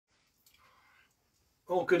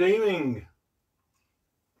Oh, good evening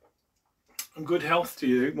and good health to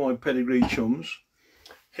you, my pedigree chums.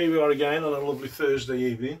 Here we are again on a lovely Thursday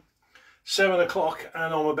evening, 7 o'clock,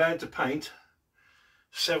 and I'm about to paint.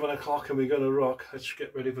 7 o'clock and we're going to rock. Let's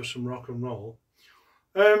get ready for some rock and roll.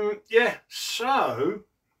 Yeah, so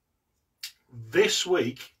this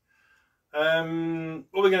week, what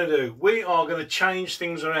we're going to do, we are going to change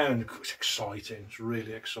things around. It's exciting, it's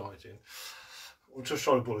really exciting. I'm just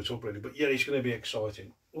trying to pull it up really, but yeah, it's going to be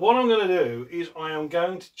exciting. What I'm going to do is I am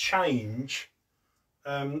going to change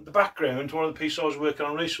the background to one of the pieces I was working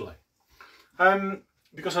on recently,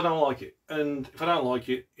 because I don't like it, and if I don't like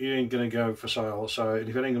it, it ain't going to go for sale. So if it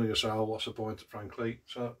ain't going to go for sale, what's the point, frankly?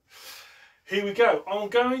 So here we go. I'm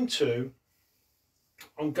going to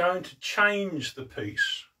change the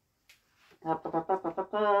piece.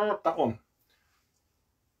 That one.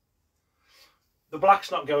 The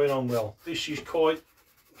black's not going on well. This is quite,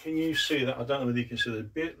 can you see that? I don't know whether you can see the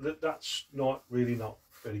bit, that's not very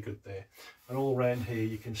good there. And all around here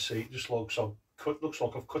you can see it just looks like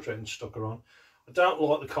I've cut it and stuck her on. I don't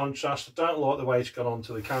like the contrast, I don't like the way it's got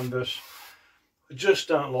onto the canvas. I just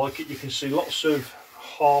don't like it. You can see lots of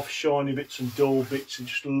half shiny bits and dull bits. It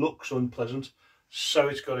just looks unpleasant. So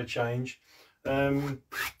it's got to change. Not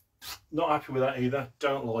happy with that either.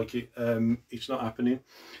 Don't like it. It's not happening.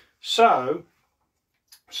 So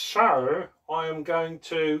I am going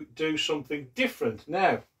to do something different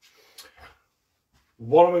now.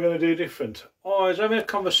 What am I going to do different? I was having a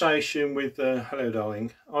conversation with hello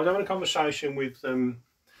darling. I was having a conversation with I'll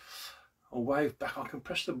wave back. I can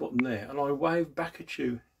press the button there and I wave back at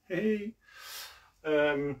you, hey,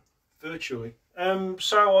 virtually. So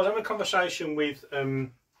I was having a conversation with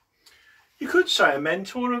you could say a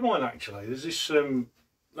mentor of mine actually. There's this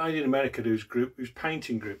lady in America whose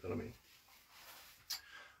painting group that I'm in.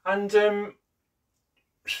 And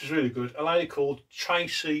this is really good. A lady called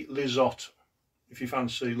Tracy Lizotte, if you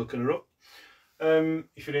fancy looking her up.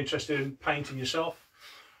 If you're interested in painting yourself.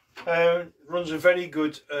 Runs a very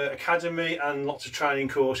good academy and lots of training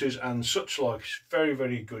courses and such like. She's very,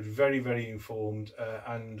 very good, very, very informed,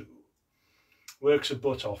 and works her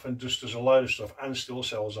butt off and just does a load of stuff and still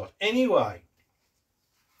sells art. Anyway,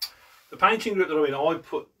 the painting group that I'm in, I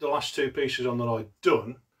put the last two pieces on that I'd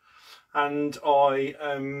done. And I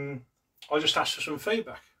just asked for some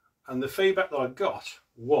feedback, and the feedback that I got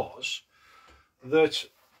was that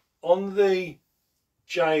on the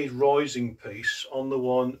Jade Rising piece, on the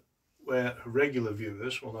one where regular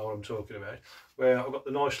viewers will know what I'm talking about, where I've got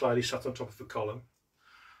the nice lady sat on top of the column,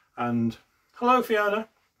 and hello Fiona,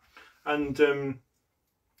 and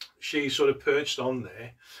she sort of perched on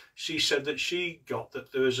there. She said that she got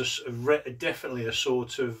that there was definitely a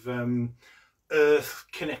sort of earth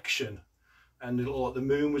connection, and it looked like the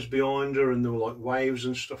moon was behind her and there were like waves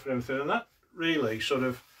and stuff and everything, and that really sort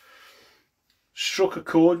of struck a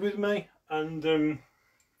chord with me. And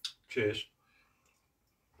cheers.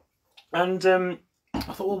 And I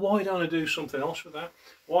thought, well, why don't I do something else with that?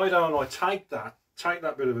 Why don't I take that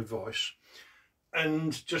bit of advice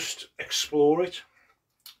and just explore it?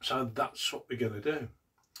 So that's what we're going to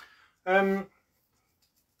do.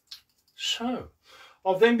 So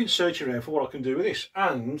I've then been searching around for what I can do with this,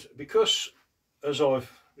 and because, as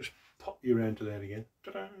I've just popped you around to there again,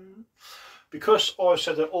 because I've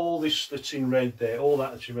said that all this that's in red there, all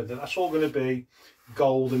that that's in red there, that's all going to be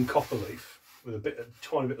gold and copper leaf with a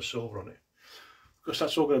tiny bit of silver on it, because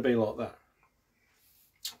that's all going to be like that.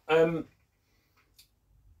 I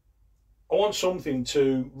want something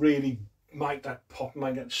to really make that pop,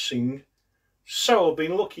 make that sing. So I've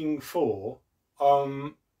been looking for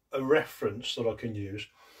a reference that I can use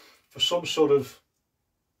for some sort of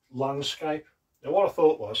landscape. Now what I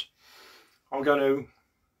thought was, I'm going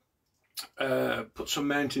to put some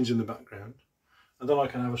mountains in the background, and then I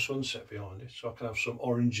can have a sunset behind it, so I can have some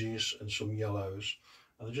oranges and some yellows,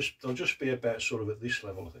 and they'll just be about sort of at this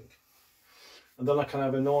level, I think. And then I can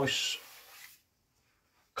have a nice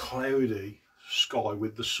cloudy sky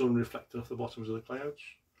with the sun reflected off the bottoms of the clouds.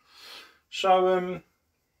 So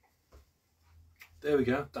there we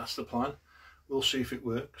go, that's the plan. We'll see if it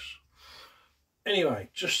works. Anyway,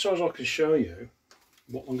 just so as I can show you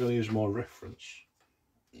what I'm going to use my reference,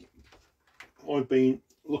 I've been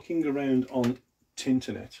looking around on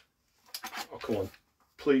Tinternet. Oh, come on,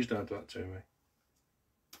 please don't do that to me.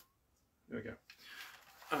 There we go.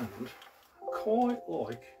 And I quite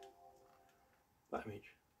like that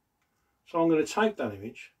image. So I'm going to take that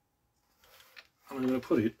image and I'm going to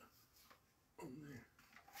put it on there.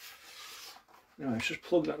 Now, let's just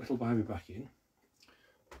plug that little baby back in,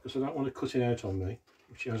 because I don't want to cut it out on me,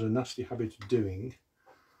 which he has a nasty habit of doing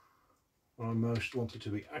when I most want it to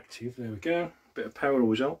be active. There we go. Bit of power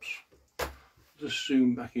always helps. Just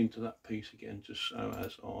zoom back into that piece again, just so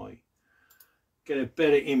as I get a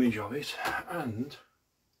better image of it, and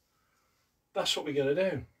that's what we're going to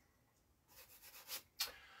do.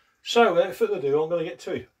 So without further ado, I'm going to get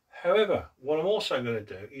to it. However, what I'm also going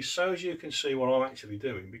to do is, so as you can see what I'm actually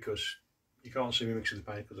doing, because you can't see me mixing the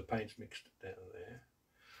paint because the paint's mixed down there,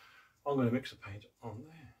 I'm going to mix the paint on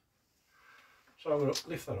there. So I'm going to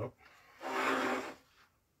lift that up.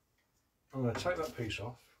 I'm going to take that piece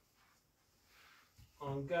off.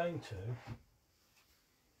 I'm going to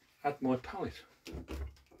add my palette.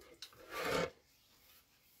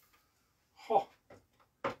 Oh,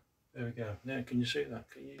 there we go. Now can you see that?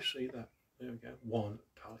 Can you see that? There we go. One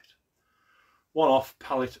palette. One off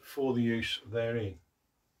palette for the use therein.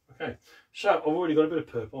 Okay, so I've already got a bit of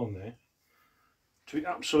purple on there. To be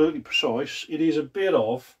absolutely precise, it is a bit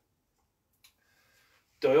of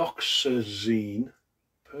dioxazine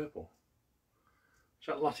purple. Is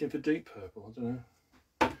that Latin for deep purple? I don't know.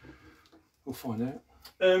 We'll find out.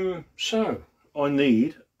 So I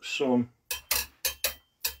need some.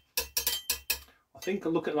 I think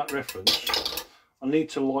I'll look at that reference. I need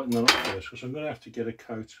to lighten that up first, because I'm going to have to get a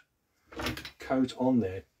coat on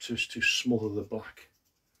there just to smother the black,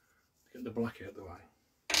 get the black out of the way,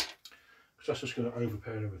 because that's just going to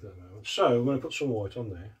overpower everything at the moment. So I'm going to put some white on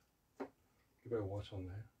there. A bit of white on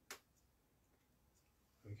there.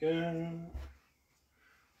 There we go.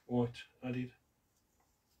 White added.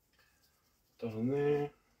 Done on there.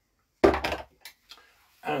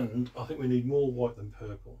 And I think we need more white than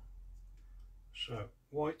purple. So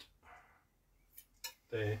white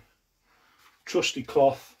there. Trusty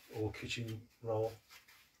cloth or kitchen roll.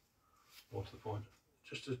 More to the point.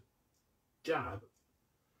 Just a dab,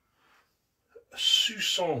 a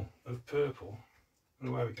soupçon of purple, and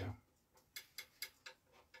away we go.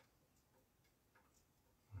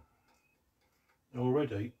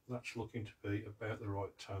 Already that's looking to be about the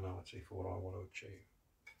right tonality for what I want to achieve.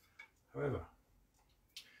 However,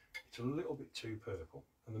 it's a little bit too purple,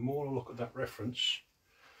 and the more I look at that reference,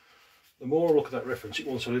 it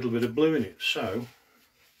wants a little bit of blue in it. So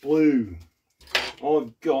blue,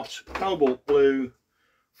 I've got cobalt blue,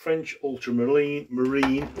 French ultramarine,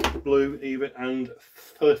 marine blue even, and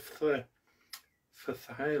phthalo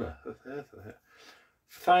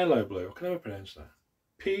blue. I can never pronounce that.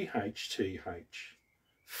 PHTH,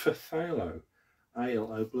 phthalo,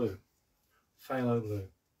 ALO blue, phthalo blue.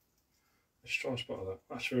 Let's try and spot that.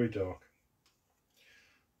 That's very dark.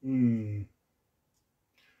 It's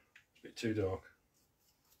a bit too dark.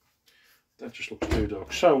 That just looks too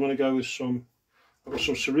dark. So I'm going to go with some. I've got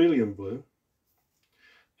some cerulean blue,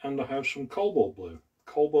 and I have some cobalt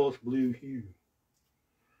blue hue.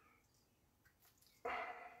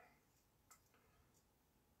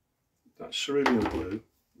 That cerulean blue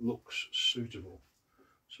looks suitable,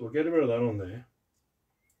 so we'll get a bit of that on there,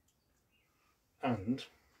 and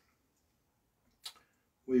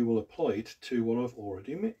we will apply it to what I've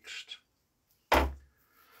already mixed.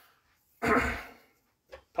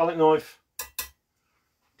 Palette knife,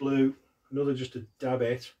 blue, another just a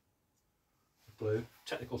dabette of blue,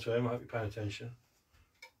 technical term, I hope you're paying attention.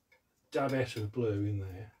 Dabette of blue in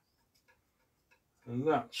there, and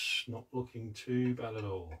that's not looking too bad at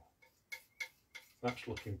all. That's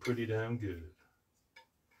looking pretty damn good.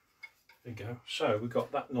 There you go. So we've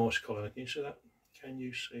got that nice colour. Can you see that? Can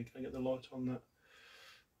you see? Can I get the light on that?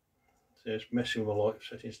 So it's messing with my light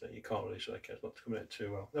settings that you can't really see. Okay, it's not coming out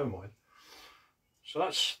too well. Never mind. So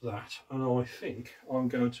that's that, and I think I'm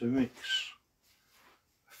going to mix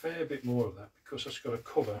a fair bit more of that, because that's got to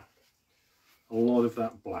cover a lot of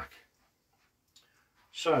that black.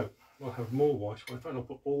 So we'll have more white. Well, in fact, I'll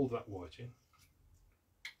put all that white in.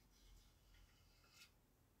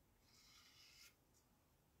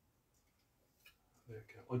 There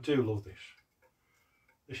we go. I do love this.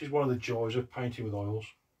 This is one of the joys of painting with oils.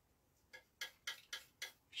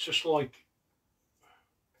 It's just like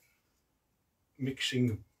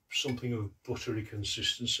mixing something of buttery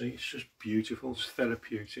consistency. It's just beautiful. It's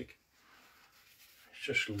therapeutic. It's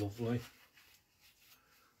just lovely.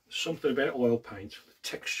 There's something about oil paint, the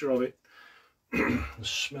texture of it, the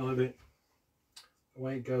smell of it, the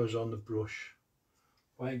way it goes on the brush,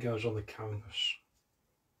 the way it goes on the canvas.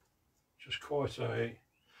 Just quite a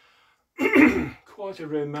quite a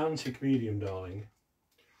romantic medium, darling.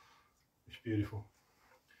 It's beautiful.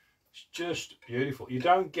 It's just beautiful. You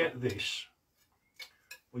don't get this,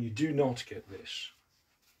 or you do not get this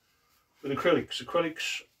with acrylics.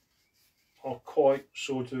 Acrylics are quite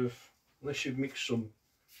sort of, unless you've mixed some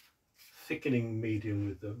thickening medium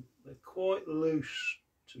with them, they're quite loose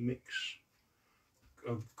to mix.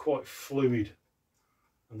 are quite fluid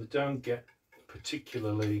and they don't get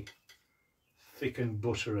particularly thick and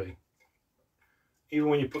buttery, even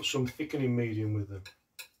when you put some thickening medium with them.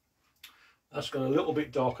 That's gone a little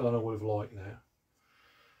bit darker than I would have liked now,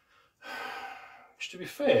 which, to be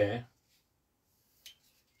fair,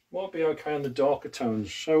 might be okay on the darker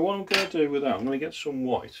tones. So what I'm going to do with that, I'm going to get some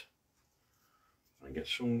white.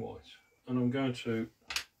 And I'm going to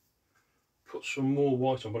put some more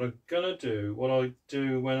white on, but I'm going to do what I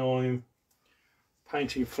do when I'm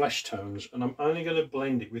painting flesh tones, and I'm only going to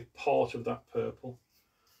blend it with part of that purple.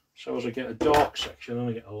 So as I get a dark section, and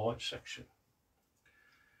I get a light section.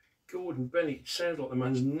 Gordon Bennett, it sounds like the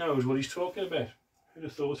man knows what he's talking about. Who'd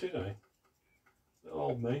have thought it, eh? Little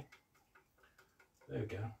old me. There we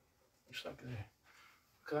go. Just like there.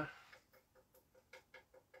 Look at that.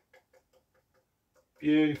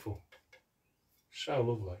 Beautiful. So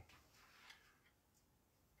lovely.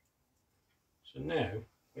 So now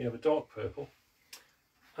we have a dark purple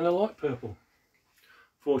and a light purple.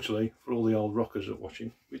 Fortunately, for all the old rockers that are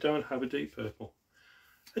watching, we don't have a deep purple.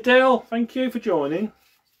 Adele, thank you for joining.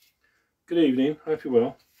 Good evening, hope you're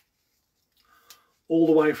well. All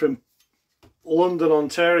the way from London,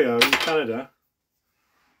 Ontario in Canada.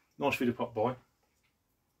 Nice for you to pop by.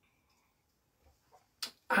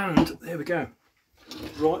 And there we go.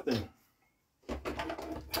 Right then.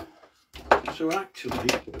 So we're actually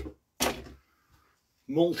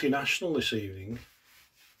multinational this evening.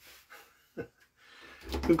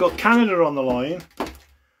 We've got Canada on the line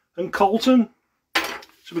and Colton.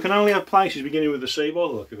 So we can only have places beginning with a C by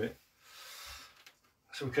the look of it.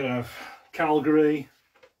 So we could have Calgary,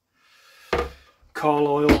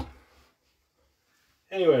 Carlisle,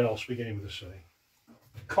 anywhere else beginning with a C.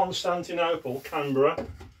 Constantinople, Canberra.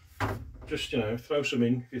 Just, you know, throw some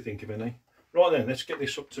in if you think of any. Right then, let's get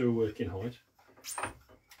this up to a working height.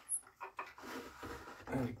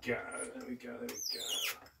 There we go, there we go, there we go.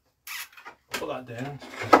 I'll put that down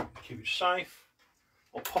to keep it safe.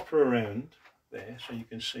 I'll pop her around there so you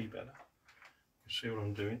can see better. See what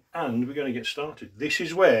I'm doing, and we're going to get started. This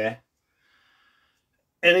is where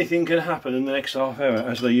anything can happen in the next half hour,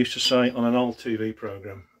 as they used to say on an old TV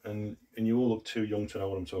programme, and you all look too young to know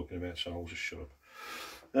what I'm talking about, so I'll just shut up.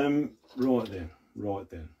 Right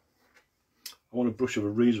then, I want a brush of a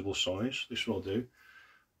reasonable size. This will do.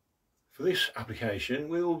 For this application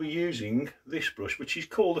we will be using this brush, which is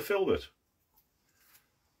called a filbert.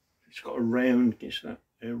 It's got a round, can you see that?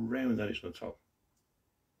 A round edge on the top.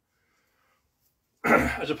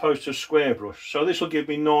 As opposed to a square brush. So this will give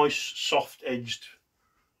me nice soft edged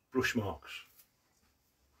brush marks.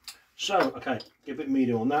 So okay, get a bit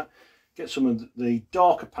medium on that, get some of the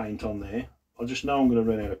darker paint on there. I just know I'm going to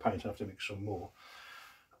run out of paint, I have to mix some more.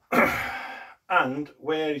 And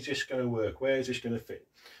where is this going to work? Where is this going to fit?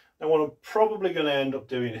 Now what I'm probably going to end up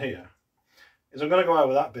doing here is I'm going to go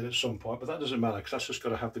over that bit at some point, but that doesn't matter because that's just got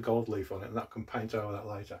to have the gold leaf on it and that can paint over that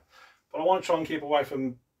later. But I want to try and keep away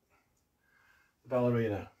from the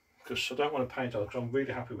ballerina because I don't want to paint over, because I'm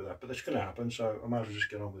really happy with that, but that's going to happen, so I might as well just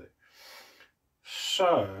get on with it.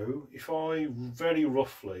 So if I very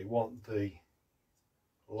roughly want the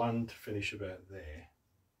land to finish about there,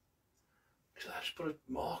 so I just put a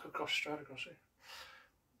mark across, straight across it,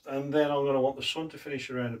 and then I'm going to want the sun to finish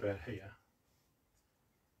around about here.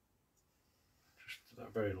 Just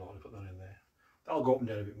that very lightly, put that in there. That'll go up and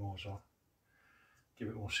down a bit more, so get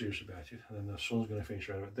a bit more serious about it. And then the sun's going to finish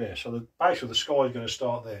around about there. So the base of the sky is going to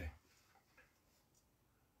start there.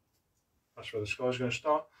 That's where the sky is going to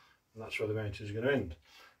start, and that's where the mountains are going to end.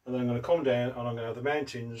 And then I'm going to come down, and I'm going to have the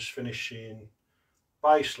mountains finishing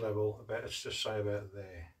base level about, let's just say about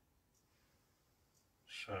there.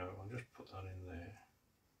 So I'll just put that in there.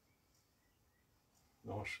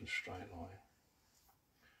 Nice and straight line.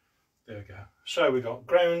 There we go. So we've got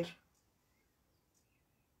ground,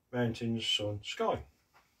 mountains, sun, sky.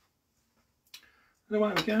 And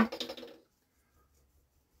away we go.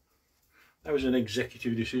 That was an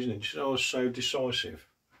executive decision. It just, I was so decisive.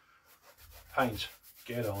 Paint,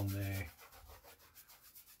 get on there.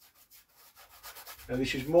 Now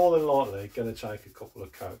this is more than likely going to take a couple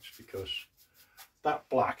of coats because that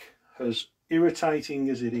black, as irritating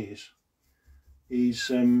as it is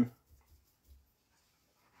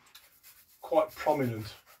quite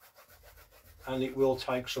prominent, and it will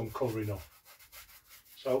take some covering up.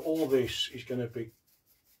 So all this is going to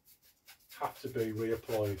have to be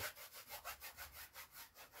reapplied.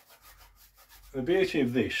 The beauty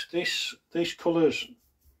of these colours,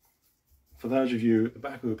 for those of you at the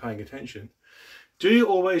back who are paying attention, do you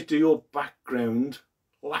always do your background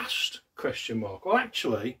last? Question mark. Well,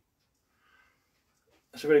 actually,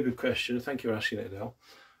 that's a very good question. Thank you for asking it, Adele.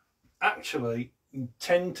 Actually,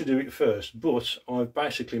 tend to do it first, but I've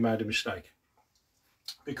basically made a mistake,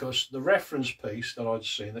 because the reference piece that I'd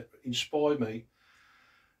seen that inspired me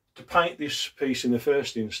to paint this piece in the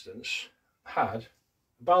first instance had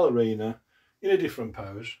a ballerina in a different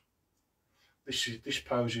pose. This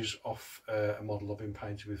pose is off a model I've been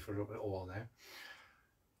painting with for a while now,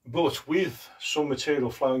 but with some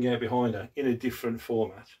material flowing out behind her in a different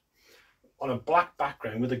format on a black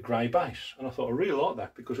background with a grey base. And I thought I really like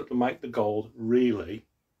that, because it'll make the gold really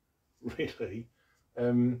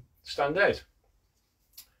stand out.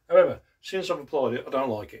 However, since I've applied it, I don't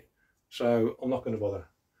like it, so I'm not going to bother.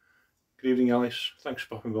 Good evening, Alice. Thanks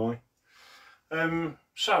for popping by.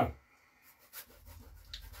 So,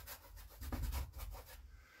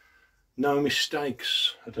 no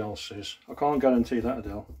mistakes, Adele says. I can't guarantee that,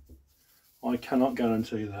 Adele. I cannot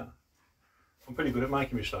guarantee that. I'm pretty good at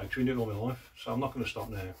making mistakes. I've been doing it all my life, so I'm not going to stop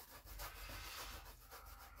now.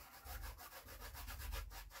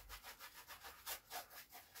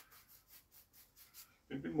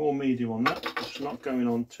 A bit more medium on that. It's not going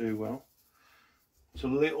on too well. It's a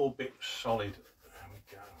little bit solid. There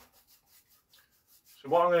we go. So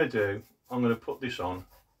what I'm going to do, I'm going to put this on.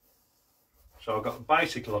 So I've got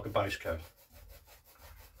basically like a base coat,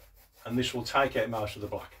 and this will take out most of the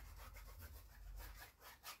black.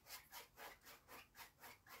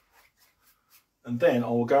 And then I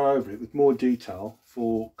will go over it with more detail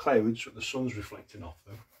for clouds that the sun's reflecting off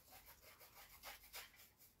them,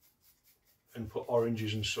 and put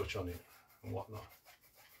oranges and such on it and whatnot.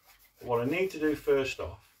 But what I need to do first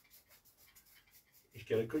off is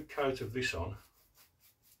get a good coat of this on,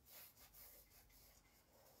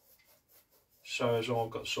 so as I've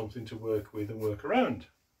got something to work with and work around.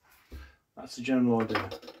 That's the general idea.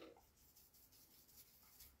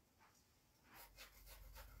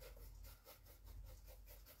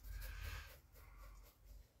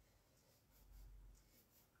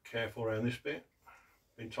 Careful around this bit.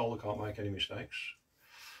 Been told I can't make any mistakes.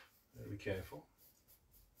 Be careful.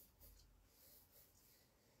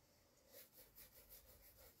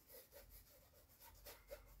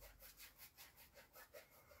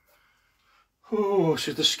 Oh, this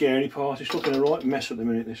is the scary part. It's looking a right mess at the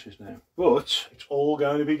minute, this is now. But it's all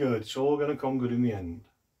going to be good. It's all going to come good in the end.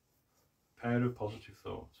 Power of positive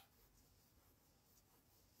thought.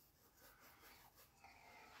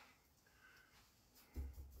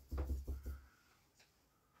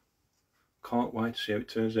 Can't wait to see how it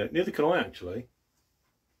turns out. Neither can I, actually.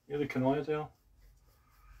 Neither can I, Adele.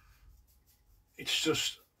 It's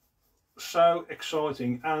just so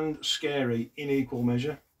exciting and scary in equal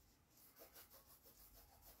measure.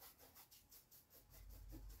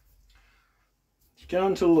 It's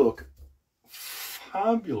going to look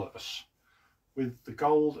fabulous with the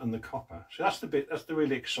gold and the copper. So that's the bit, that's the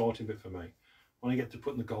really exciting bit for me, when I get to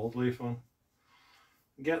putting the gold leaf on.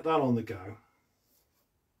 Get that on the go.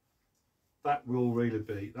 That will really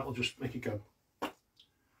be, that'll just make it go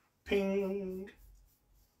ping.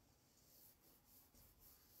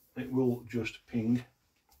 It will just ping.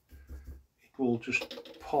 It will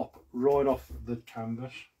just pop right off the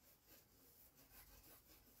canvas.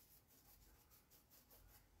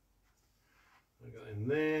 I got in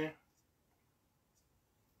there.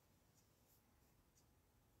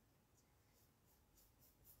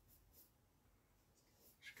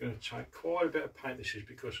 Going to take quite a bit of paint, this is,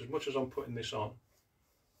 because as much as I'm putting this on,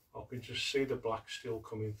 I can just see the black still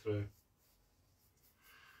coming through.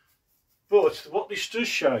 But what this does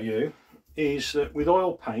show you is that with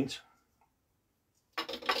oil paint,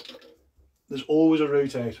 there's always a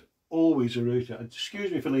route out. Always a route out. Excuse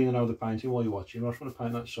me for leaning over the painting while you're watching. I just want to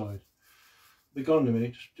paint that side. Be gone in a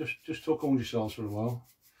minute. Just talk among yourselves for a while.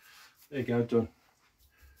 There you go, done.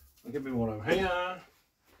 I'll get a bit more over here.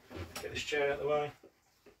 Get this chair out of the way.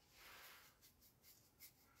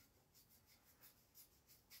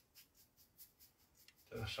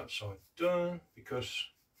 That's that side done, because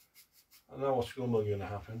I know what's going to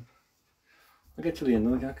happen. I get to the end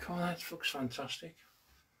and I go, God, that looks fantastic.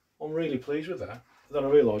 I'm really pleased with that. Then I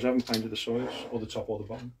realise I haven't painted the sides, or the top or the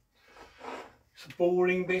bottom. It's a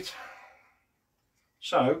boring bit.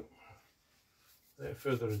 So, without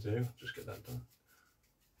further ado, just get that done.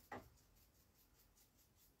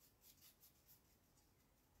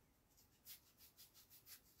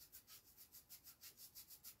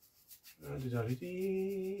 I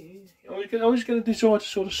was going to decide to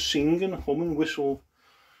sort of sing and hum and whistle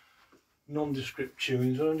nondescript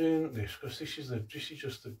tunes when I'm doing this, because this is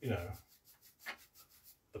just the, you know,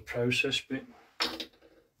 the process bit.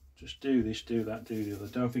 Just do this, do that, do the other.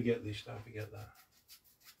 Don't forget this, don't forget that.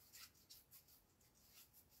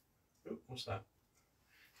 Oh, what's that?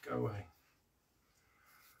 Go away.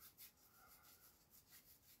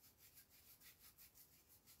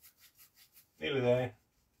 Nearly there.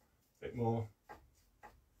 Bit more.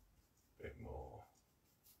 Bit more.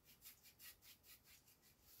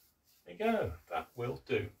 There you go. That will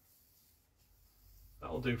do.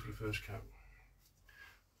 That'll do for the first coat.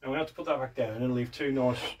 Now we have to put that back down and leave two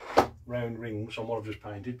nice round rings on what I've just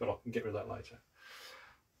painted, but I can get rid of that later.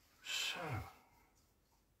 So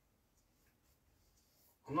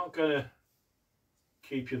I'm not going to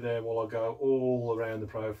keep you there while I go all around the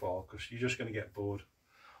profile, because you're just going to get bored.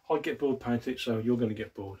 I'd get bored painting it, so you're going to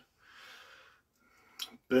get bored.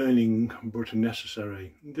 Burning but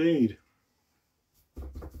necessary. Indeed.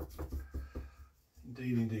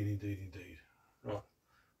 Indeed, indeed, indeed, indeed. Right.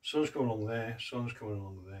 Sun's coming along there, sun's coming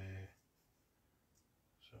along there.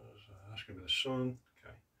 So that's going to be the sun.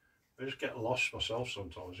 Okay. I just get lost myself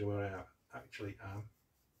sometimes in where I actually am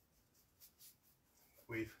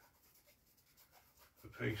with the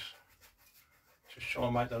piece. Just try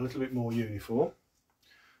and make that a little bit more uniform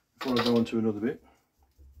before I go on to another bit.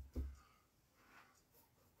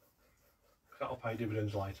 That'll pay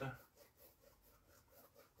dividends later.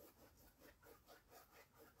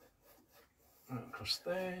 Right across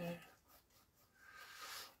there.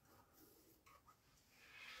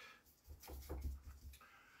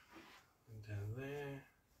 And down there.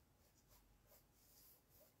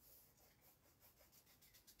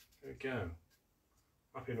 There we go.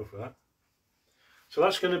 Happy enough with that. So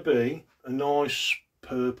that's going to be a nice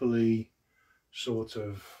purpley sort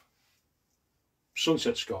of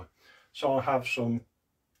sunset sky. So I'll have some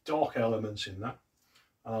dark elements in that,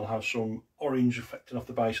 and I'll have some orange reflecting off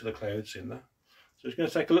the base of the clouds in there. So it's going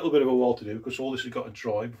to take a little bit of a while to do, because all this has got to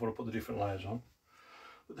dry before I put the different layers on.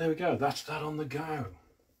 But there we go, that's that on the go.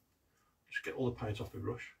 Just get all the paint off the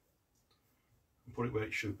brush and put it where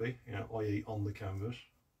it should be, you know, i.e. on the canvas.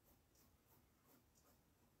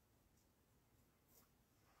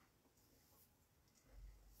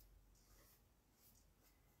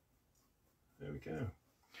 There we go.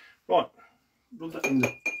 Right, rub that in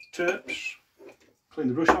the terps, clean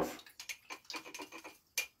the brush off.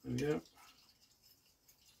 There we go.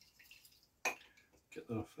 Get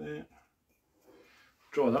that off there.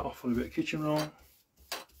 Dry that off with a bit of kitchen roll.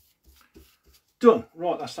 Done.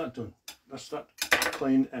 Right, that's that done. That's that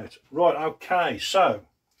cleaned out. Right, okay, so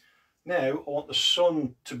now I want the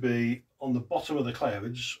sun to be on the bottom of the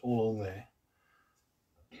clouds, all along there.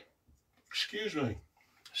 Excuse me.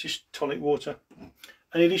 Is this tonic water?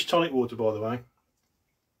 And it is tonic water, by the way.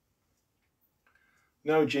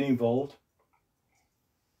 No gin involved.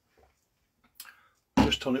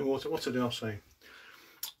 Just tonic water. What did I say?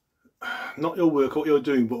 Not your work, what you're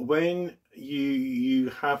doing, but when you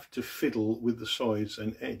have to fiddle with the sides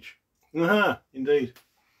and edge. Aha, indeed.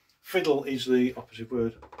 Fiddle is the opposite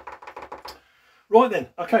word. Right then,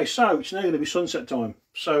 okay, so it's now going to be sunset time.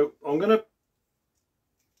 So I'm going to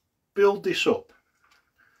build this up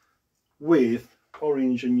with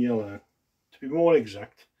orange and yellow. To be more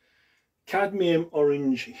exact, cadmium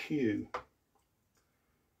orange hue.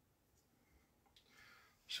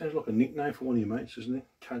 Sounds like a nickname for one of your mates, doesn't it?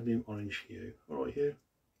 Cadmium orange hue. All right, Hugh.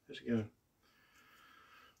 How's it going?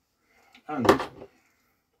 And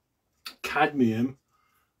cadmium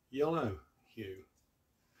yellow hue.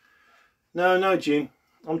 No, Jim.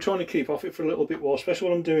 I'm trying to keep off it for a little bit while, especially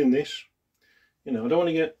when I'm doing this. You know, I don't want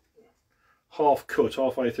to get half cut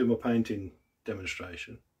halfway through my painting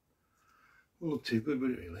demonstration. Won't look too good,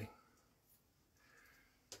 would it really?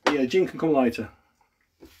 But yeah, gin can come later.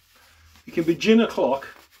 It can be gin o'clock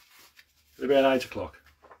at about 8 o'clock.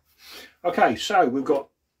 Okay, so we've got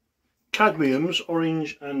cadmiums,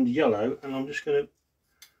 orange and yellow, and I'm just going to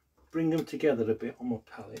bring them together a bit on my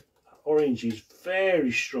palette. That orange is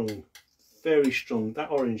very strong, very strong.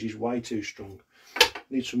 That orange is way too strong.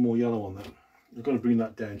 Need some more yellow on that. I've got to bring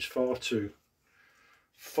that down. It's far too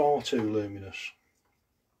luminous.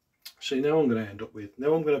 See, now I'm going to end up with,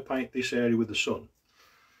 now I'm going to paint this area with the sun.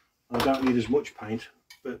 I don't need as much paint,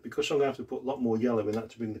 but because I'm going to have to put a lot more yellow in that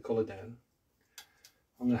to bring the colour down,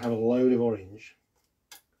 I'm going to have a load of orange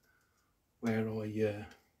where I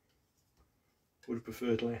would have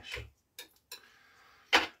preferred less.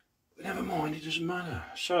 But never mind, it doesn't matter.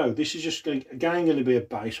 So this is just going to be a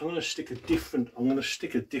base. I'm going to stick a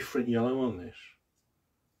different yellow on this.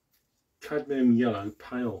 Cadmium yellow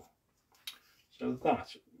pale. So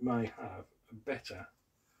that may have a better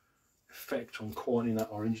effect on quieting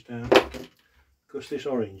that orange down. Because this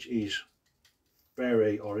orange is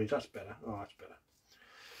very orange. That's better. Oh, that's better.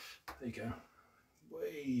 There you go.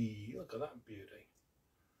 Whee, look at that beauty.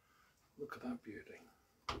 Look at that beauty.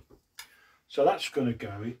 So that's going to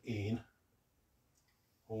go in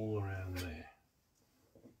all around there.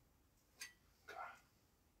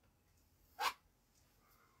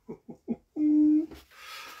 Okay.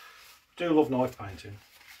 do love knife painting.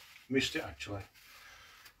 Missed it actually.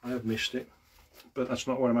 I have missed it, but that's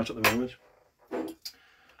not where I'm at the moment.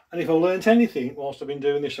 And if I learnt anything whilst I've been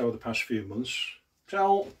doing this over the past few months,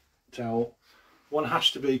 one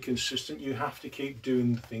has to be consistent. You have to keep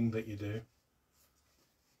doing the thing that you do.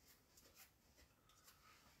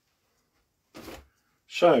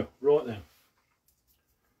 So, right then,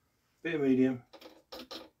 bit of medium.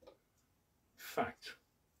 In fact,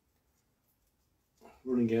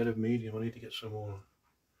 running out of medium, I need to get some more.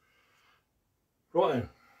 Right then,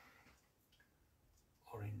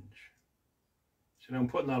 orange. So now I'm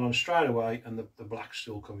putting that on straight away and the black's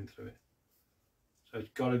still coming through it. So it's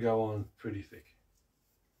got to go on pretty thick.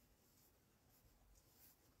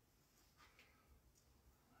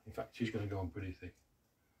 In fact, she's going to go on pretty thick.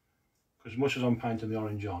 Because as much as I'm painting the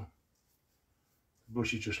orange on, the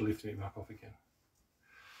brush is just lifting it back off again.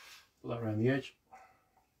 Put that around the edge.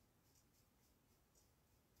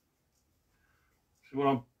 So what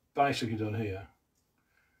I've basically done here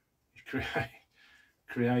is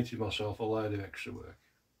created myself a load of extra work.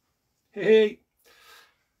 Hey,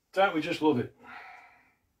 don't we just love it?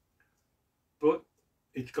 But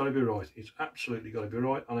it's got to be right. It's absolutely got to be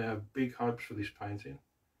right, and I have big hopes for this painting.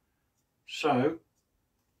 So,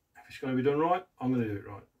 if it's going to be done right, I'm going to do it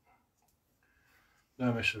right.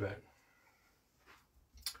 No mess about.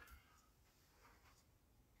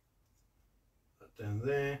 That down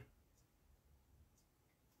there.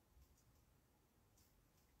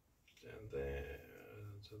 Down there,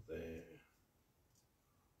 to there.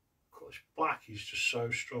 Of course, black is just so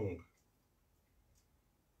strong.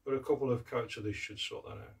 But a couple of coats of this should sort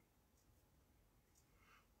that out.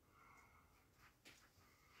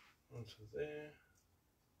 Onto there.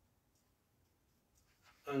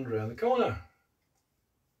 And round the corner.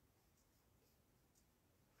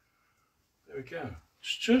 There we go.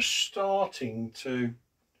 It's just starting to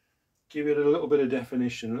give it a little bit of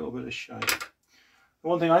definition, a little bit of shape. The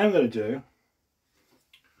one thing I am going to do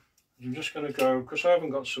is I'm just going to go, because I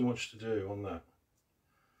haven't got so much to do on that,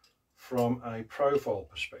 from a profile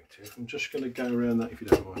perspective, I'm just going to go around that if you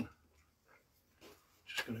don't mind.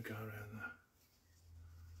 Just going to go around that.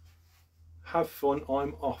 Have fun,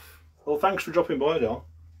 I'm off. Well, thanks for dropping by, Del.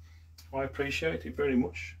 I appreciate it very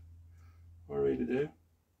much. I really do.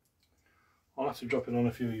 I'll have to drop it on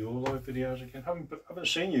a few of your live videos again. Haven't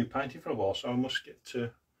seen you painting for a while, so I must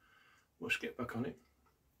get back on it.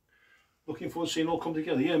 Looking forward to seeing it all come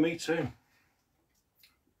together. Yeah, me too.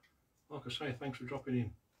 Like I say, thanks for dropping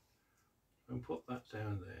in. And put that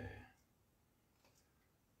down there.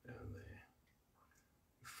 Down there.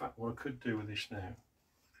 In fact, what I could do with this now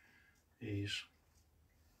is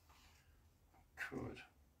I could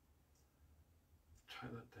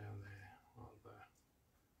take that down there like that.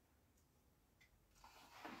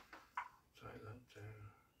 Take that down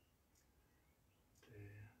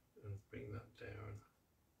there and bring that down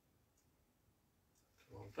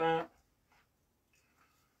like that.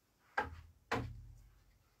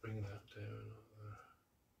 Bring that down like that.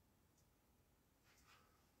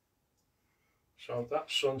 So that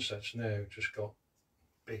sunset's now just got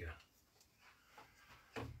bigger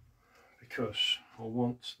because I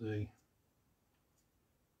want to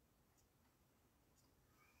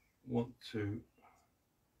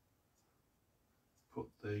put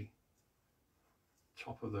the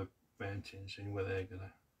top of the mountains in where they're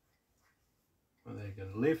gonna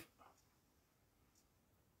live.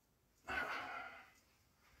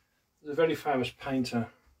 There's a very famous painter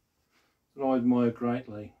that I admire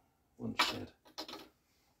greatly once said,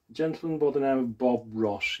 a gentleman by the name of Bob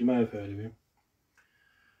Ross, you may have heard of him,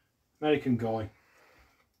 American guy,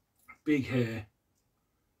 big hair.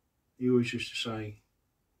 He always used to say,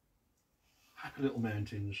 happy little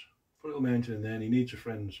mountains, put a little mountain in there and he needs a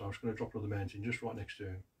friend, so I'm just going to drop another mountain just right next to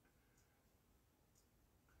him.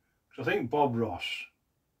 So I think Bob Ross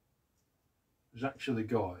is actually the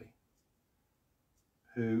guy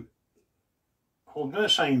who, I'm going to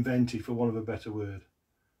say invented for want of a better word,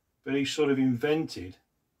 but he sort of invented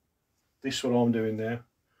this what I'm doing now,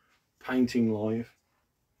 painting live.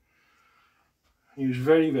 He was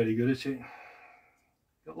very, very good at it.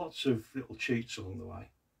 Got lots of little cheats along the way.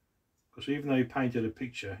 Because even though he painted a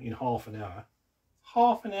picture in half an hour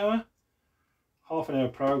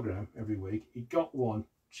program every week, he got one,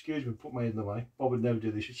 excuse me, put my head in the way, Bob would never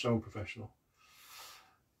do this, it's so unprofessional.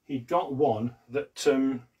 He got one that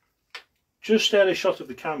just out of shot of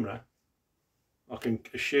the camera, I can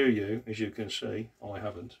assure you, as you can see, I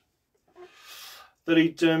haven't, that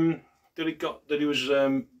he was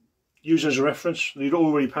using as a reference, that he'd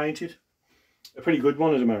already painted. A pretty good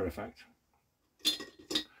one, as a matter of fact.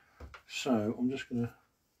 So I'm just going to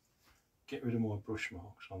get rid of my brush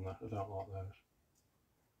marks on that. I don't like those.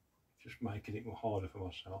 Just making it more harder for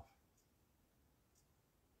myself.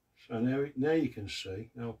 So now you can see,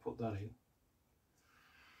 now I'll put that in.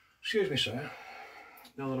 Excuse me, sir.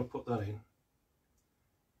 Now that I've put that in,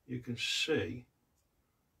 you can see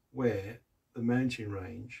where the mountain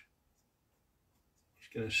range is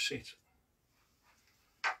going to sit.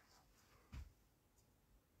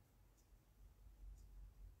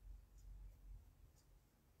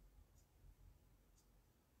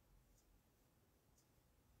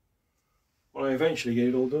 Well, I eventually get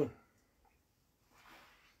it all done.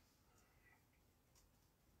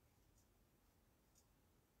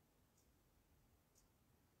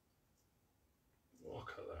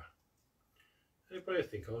 Look at that. Anybody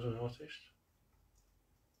think I was an artist?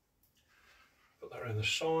 Put that around the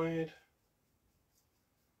side.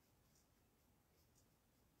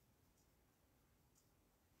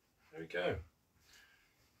 There we go.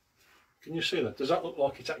 Can you see that? Does that look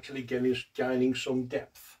like it's actually gaining some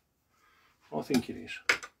depth? I think it is.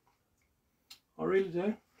 I really do.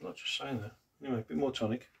 I'm not just saying that. Anyway, a bit more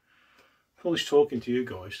tonic. All this talking to you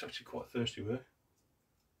guys, it's actually quite thirsty work.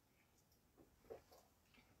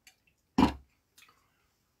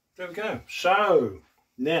 There we go. So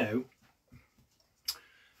now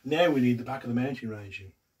we need the back of the mountain range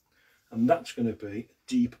in, and that's going to be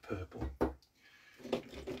deep purple.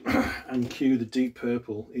 And cue the deep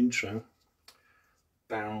purple intro.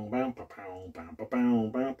 Bow bow bow bow bow bow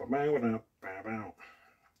bow bow bow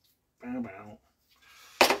bow bow.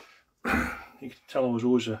 You can tell I was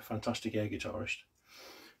always a fantastic air guitarist.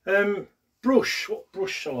 Brush. What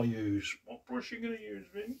brush shall I use? What brush are you going to use,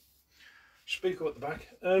 Vin? Speaker at the back.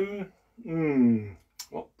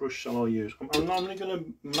 What brush shall I use? I'm only going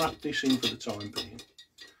to map this in for the time being.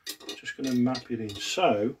 Just going to map it in.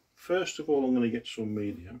 So first of all, I'm going to get some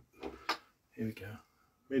medium. Here we go.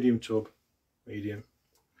 Medium tub. Medium.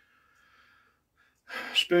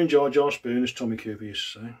 Spoon jar, jar spoon, as Tommy Cooper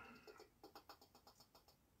used to say.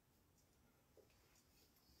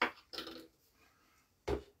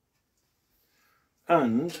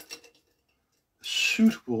 And a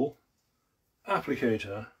suitable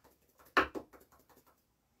applicator.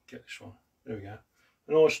 Get this one. There we go.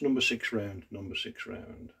 A nice number 6 round. Number 6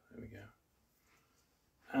 round. There we go.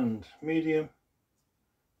 And medium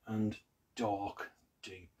and dark,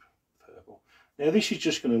 deep purple. Now this is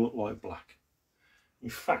just going to look like black. In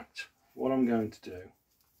fact, what I'm going to do,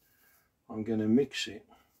 I'm going to mix it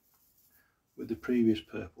with the previous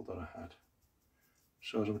purple that I had.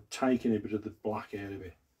 So as I'm taking a bit of the black out of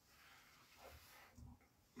it.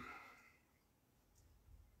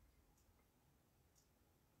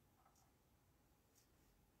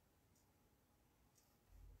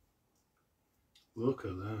 Look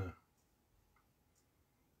at that.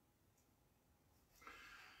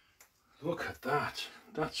 Look at that.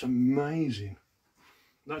 That's amazing.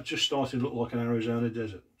 That just started to look like an Arizona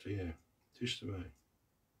desert to you. Just to me.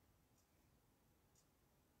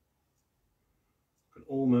 I can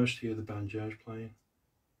almost hear the banjos playing.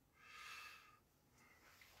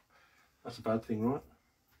 That's a bad thing, right?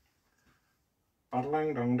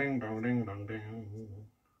 Ba-dang dong ding dong ding dong ding.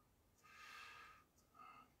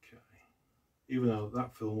 Okay. Even though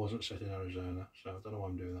that film wasn't set in Arizona, so I don't know why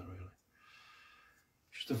I'm doing that really.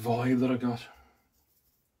 Just the vibe that I got.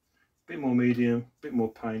 Bit more medium, bit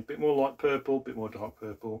more paint, bit more light purple, bit more dark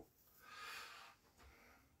purple.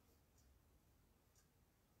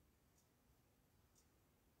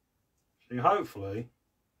 So hopefully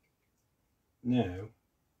now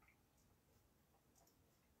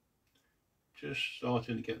just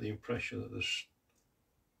starting to get the impression that there's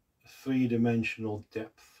a three-dimensional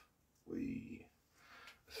depth.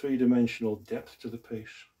 Three-dimensional depth to the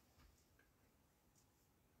piece.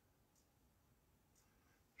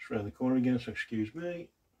 Just round the corner again, so excuse me.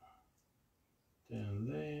 Down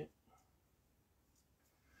there.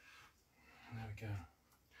 There we go.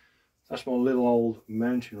 That's my little old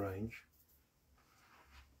mountain range.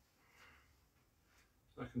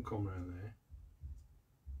 So I can come around there.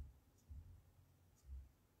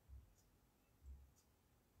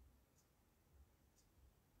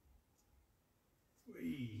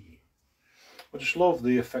 I just love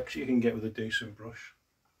the effects you can get with a decent brush.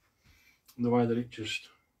 And the way that it just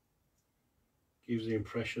gives the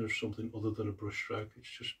impression of something other than a brush stroke. It's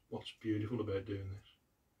just what's beautiful about doing this.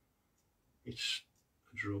 It's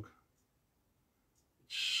a drug.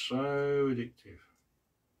 It's so addictive.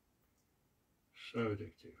 So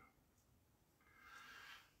addictive.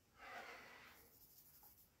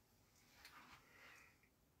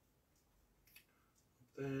 Up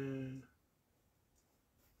there.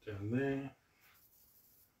 Down there.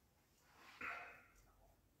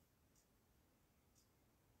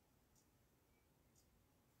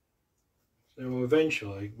 Now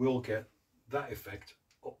eventually we'll get that effect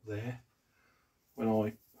up there when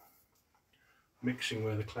I mixing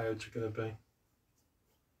where the clouds are going to be,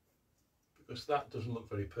 because that doesn't look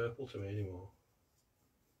very purple to me anymore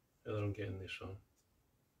now that I'm getting this on.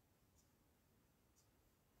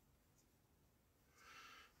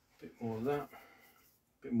 A bit more of that,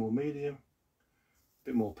 a bit more medium, a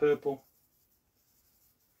bit more purple.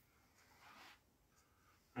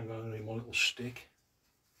 I'm going to need my little stick.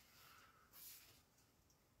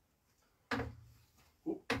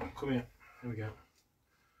 Ooh, come here, there we go.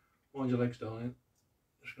 Mind your legs, darling.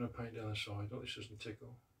 Just going to paint down the side. Oh, this doesn't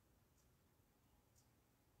tickle.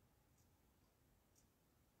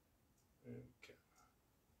 Okay.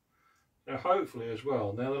 Now hopefully as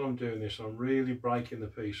well, now that I'm doing this, I'm really breaking the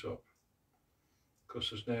piece up,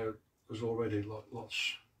 because there's already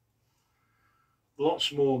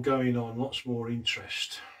lots more going on, lots more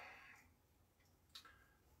interest.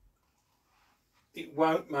 It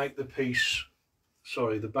won't make the piece,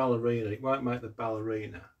 sorry, the ballerina, it won't make the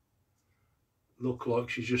ballerina look like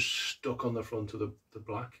she's just stuck on the front of the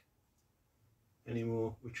black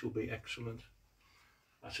anymore, which will be excellent.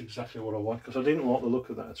 That's exactly what I want, because I didn't like the look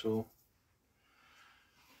of that at all.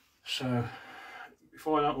 So if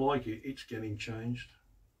I don't like it, it's getting changed,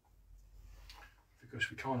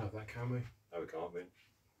 because we can't have that, can we? No, we can't, Vince.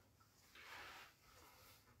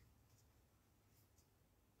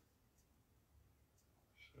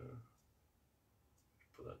 So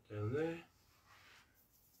put that down there.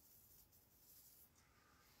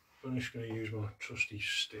 I'm just going to use my trusty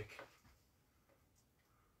stick.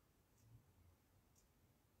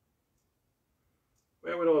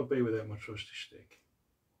 Where would I be without my trusty stick?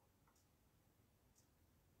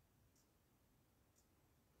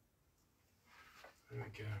 There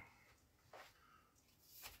we go.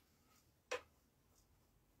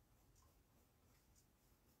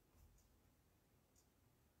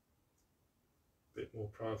 Bit more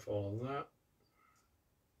profile on that.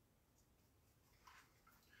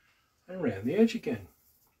 And round the edge again.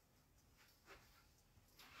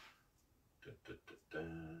 Da, da, da, da.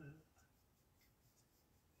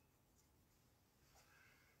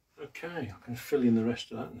 Okay, I can fill in the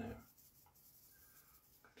rest of that now.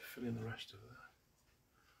 Fill in the rest of that.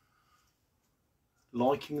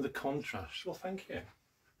 Liking the contrast. Well, thank you.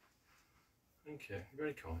 Thank you.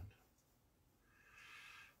 Very kind.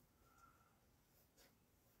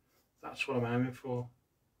 That's what I'm aiming for.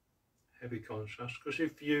 Heavy contrast. Because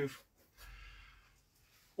if you've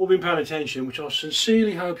all been paying attention, which I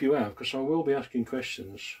sincerely hope you have, because I will be asking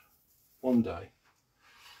questions one day,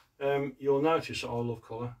 you'll notice that I love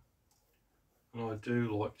colour, and I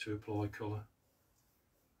do like to apply colour.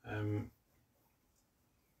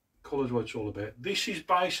 Colour's what it's all about. This is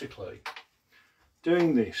basically,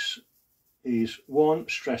 doing this is 1,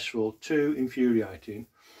 stressful, 2, infuriating,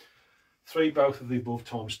 3, both of the above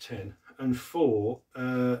times 10, and 4,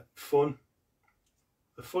 fun.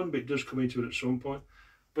 The fun bit does come into it at some point,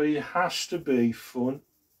 but it has to be fun.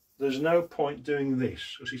 There's no point doing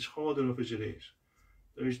this, because it's hard enough as it is.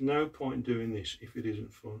 There is no point doing this if it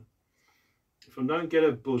isn't fun. If I don't get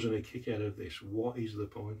a buzz and a kick out of this, what is the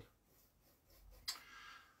point?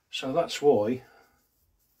 So that's why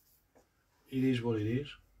it is what it is,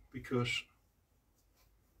 because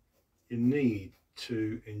you need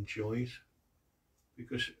to enjoy it,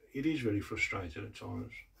 because it is very frustrating at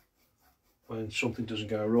times when something doesn't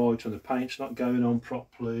go right and the paint's not going on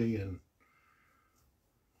properly, and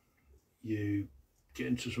you get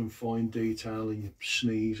into some fine detail and you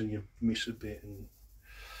sneeze and you miss a bit and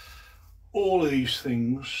all of these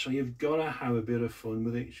things. So you've got to have a bit of fun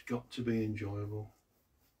with it. It's got to be enjoyable.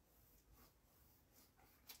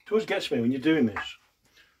 It always gets me when you're doing this.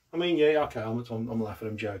 I mean, yeah, okay, I'm laughing,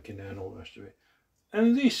 I'm joking now and all the rest of it.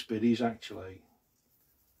 And this bit is actually,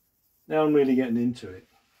 now I'm really getting into it,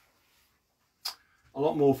 a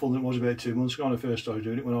lot more fun than it was about 2 months ago when I first started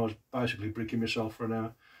doing it, when I was basically bricking myself for an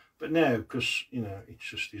hour. But now, because, you know, it's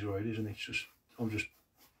just is what it is, and it's just, I'm just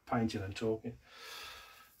painting and talking.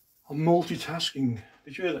 I'm multitasking.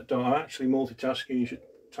 Did you hear that, Don? I'm actually multitasking. You should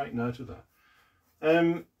take note of that.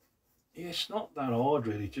 Yeah, it's not that hard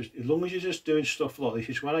really, just as long as you're just doing stuff like this.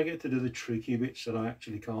 It's when I get to do the tricky bits that I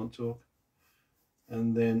actually can't talk,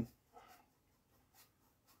 and then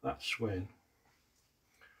that's when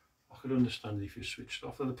I could understand it if you switched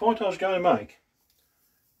off. And the point I was going to make,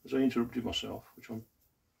 as I interrupted myself, which I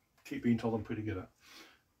keep being told I'm pretty good at,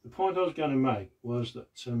 the point I was going to make was that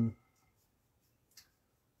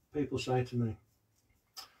people say to me,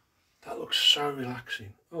 that looks so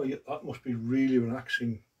relaxing. Oh yeah, that must be really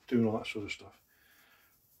relaxing doing all that sort of stuff.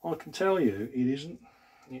 I can tell you it isn't.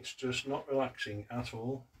 It's just not relaxing at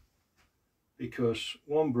all. because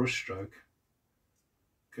one brush stroke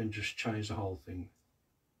can just change the whole thing.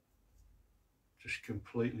 Just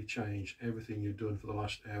completely change everything you've done for the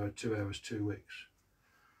last hour, 2 hours, 2 weeks.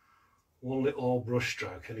 One little old brush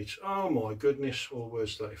stroke and it's, oh my goodness, or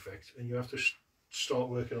words to that effect, and you have to start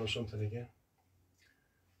working on something again.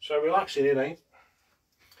 So relaxing it, eh?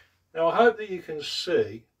 Now I hope that you can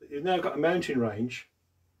see that you've now got a mountain range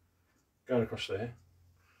going across there.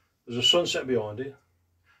 There's a sunset behind it,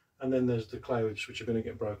 and then there's the clouds which are going to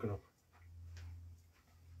get broken up.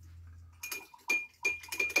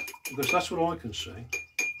 Because that's what I can see.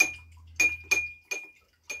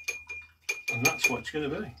 And that's what it's going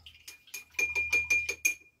to be.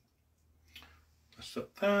 That's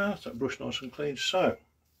that there, that's that brush nice and clean. So,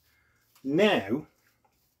 now,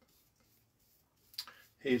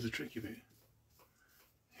 here's the tricky bit.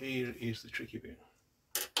 Here is the tricky bit.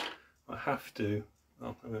 I have to,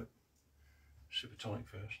 I'll have a sip of tonic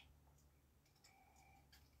first.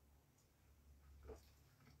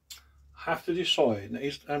 I have to decide,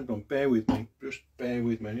 now bear with me, just bear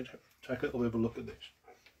with me, I need to take a little bit of a look at this.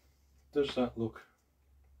 Does that look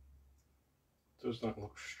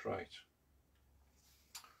straight?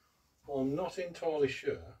 Well, I'm not entirely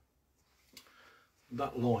sure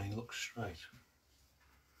that line looks straight.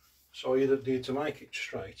 So I either need to make it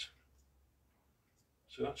straight.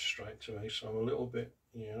 So that's straight to me, so I'm a little bit,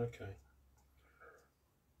 yeah, okay.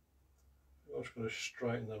 I'm just going to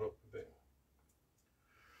straighten that up a bit.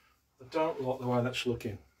 I don't like the way that's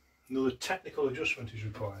looking. Another technical adjustment is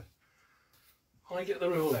required. I get the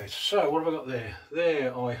rule out. So what have I got there?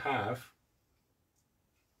 There I have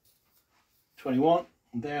 21,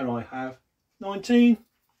 and there I have 19.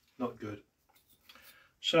 Not good.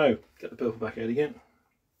 So get the purple back out again.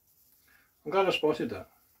 I'm glad I spotted that.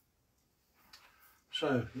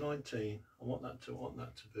 So 19. I want that to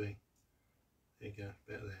be. There you go,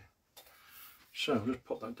 better there. So I'll just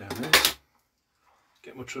pop that down there.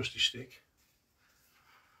 Get my trusty stick.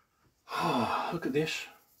 Oh, look at this.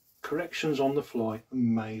 Corrections on the fly.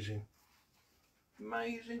 Amazing.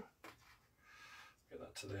 Amazing. Get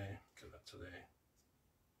that to there. Get that to there.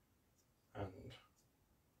 And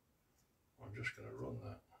I'm just going to run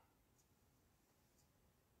that.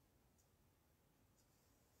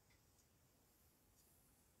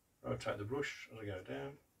 Rotate the brush as I go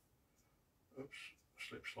down. Oops,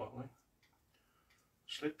 slip slightly.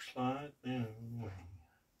 Slip, slide down.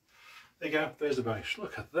 There you go, there's the base.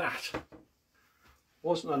 Look at that.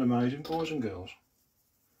 Wasn't that amazing, boys and girls?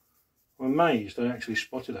 I'm amazed I actually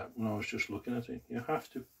spotted that when I was just looking at it. You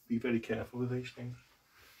have to be very careful with these things.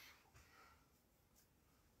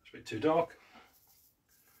 It's a bit too dark.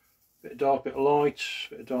 Bit of dark, bit of light,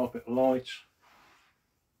 bit of dark, bit of light.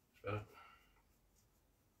 It's better.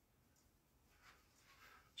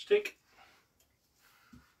 Stick.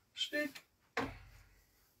 Stick.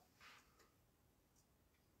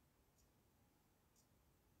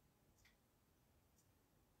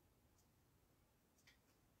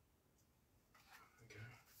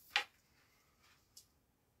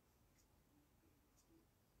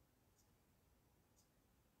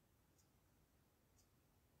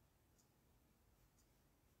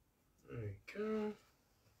 There you go.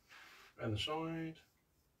 And the side.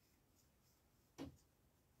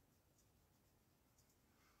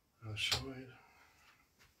 And the side.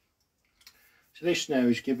 So this now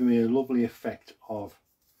is giving me a lovely effect of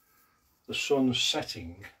the sun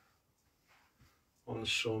setting on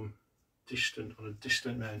some distant, on a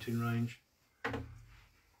distant mountain range. And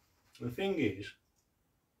the thing is,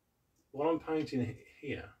 what I'm painting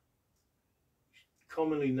here is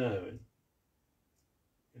commonly known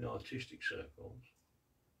in artistic circles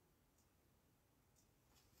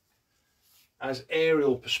as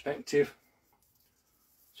aerial perspective.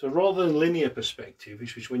 So rather than linear perspective,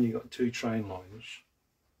 which is when you've got two train lines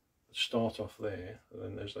that start off there,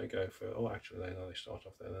 and then as they go further, oh actually they start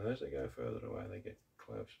off there, and then as they go further away they get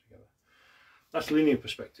closer together. That's linear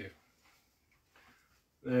perspective.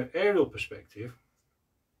 Now aerial perspective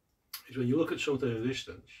is when you look at something at a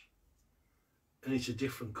distance and it's a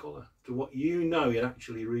different colour to what you know it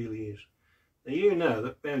actually really is. Now you know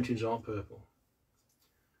that mountains aren't purple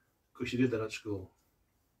because you did that at school.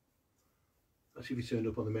 That's if you turned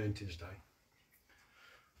up on the mountains day.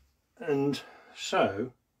 And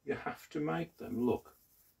so you have to make them look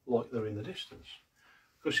like they're in the distance.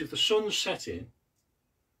 Because if the sun's setting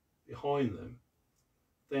behind them,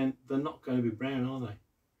 then they're not going to be brown, are they?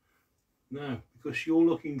 No, because you're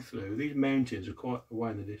looking through, these mountains are quite away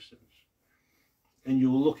in the distance. And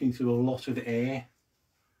you're looking through a lot of air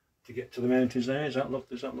to get to the mountains there. Does that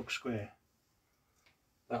look square?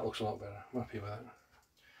 That looks a lot better. I'm happy with that.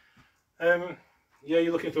 yeah,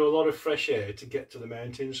 you're looking for a lot of fresh air to get to the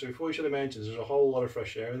mountains. So before you see the mountains, there's a whole lot of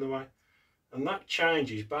fresh air in the way. And that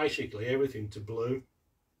changes basically everything to blue.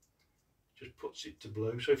 Just puts it to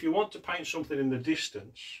blue. So if you want to paint something in the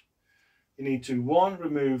distance, you need to, 1,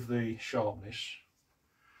 remove the sharpness,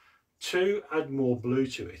 2, add more blue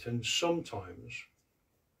to it, and sometimes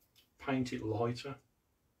paint it lighter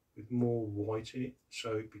with more white in it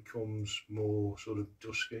so it becomes more sort of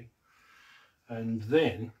dusky. And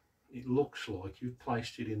then it looks like you've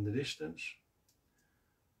placed it in the distance.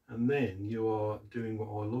 And then you are doing what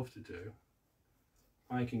I love to do,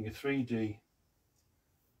 making a 3D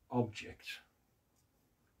object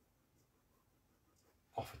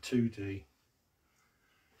off a 2D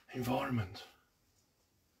environment.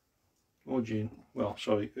 More gin. Well,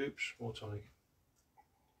 sorry, oops, more tonic.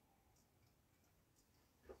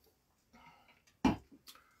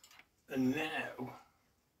 And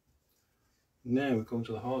now we come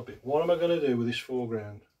to the hard bit. What am I going to do with this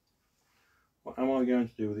foreground? What am I going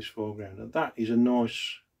to do with this foreground? And that is a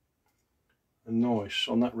nice,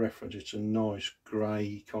 on that reference, it's a nice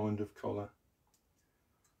grey kind of colour.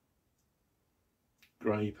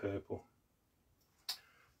 Grey purple.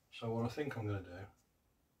 So what I think I'm going to do,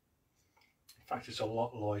 in fact it's a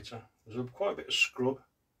lot lighter. There's quite a bit of scrub.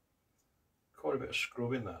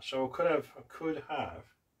 In that. So I could have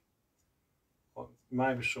like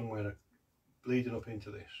maybe somewhere bleeding up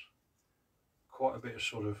into this, quite a bit of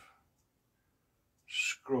sort of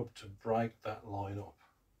scrub to break that line up.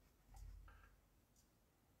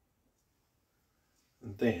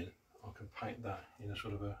 And then I can paint that in a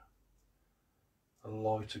sort of a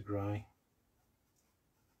lighter grey.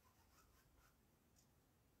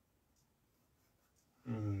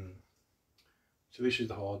 So this is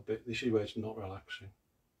the hard bit. This is where it's not relaxing.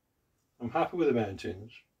 I'm happy with the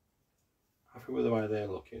mountains, happy with the way they're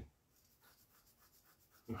looking.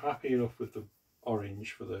 I'm happy enough with the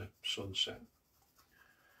orange for the sunset.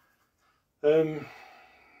 But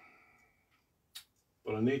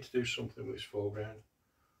I need to do something with this foreground.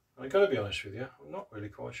 And I've got to be honest with you, I'm not really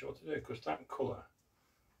quite sure what to do, because that colour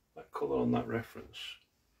on that reference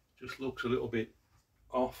just looks a little bit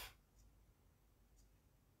off.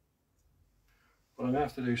 But I'm going to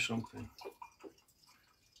have to do something.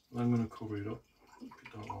 And I'm going to cover it up if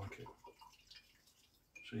you don't like it.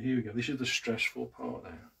 So here we go. This is the stressful part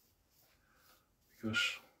now,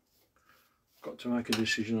 because I've got to make a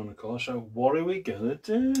decision on the colour. So what are we going to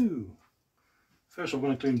do? First I'm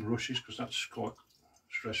going to clean brushes, because that's quite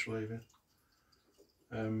stress relieving.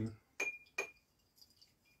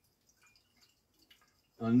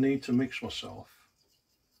 I need to mix myself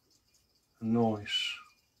a nice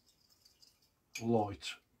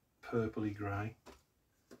light purpley grey.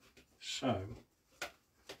 So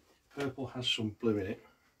purple has some blue in it,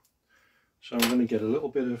 so I'm going to get a little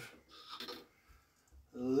bit of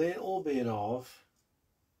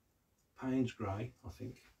Payne's grey, I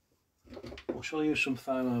think. Or shall I use some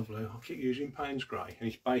phthalo blue? I'll keep using Payne's grey,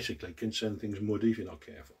 and it basically can send things muddy if you're not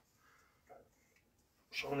careful.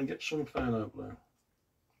 So I'm going to get some phthalo blue.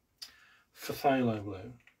 Phthalo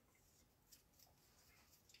blue.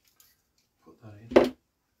 Put that in.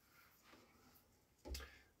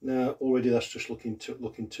 Now already that's just looking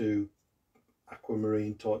too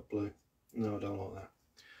aquamarine type blue. No, I don't like that.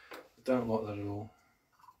 I don't like that at all.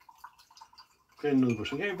 Clean another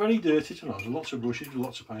brush. I'm getting very dirty tonight. There's lots of brushes with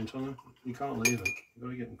lots of paint on them. You can't leave them. You've got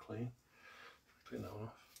to get them clean. Clean that one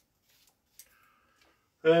off.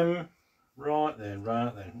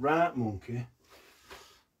 Right monkey.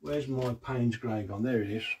 Where's my Payne's grey gone? There it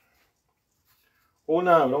is. Oh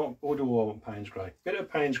no, I don't. Or do I want Payne's grey? Bit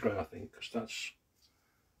of Payne's grey, I think, because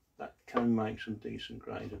that can make some decent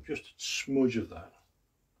grades. Just a smudge of that,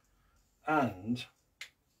 and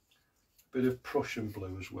a bit of Prussian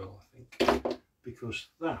blue as well, I think, because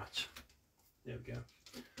that. There we go.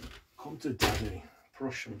 Come to daddy.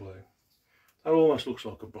 Prussian blue. That almost looks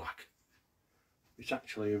like a black. It's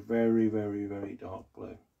actually a very, very, very dark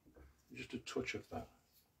blue. Just a touch of that.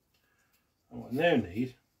 And what I now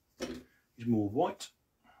need is more white.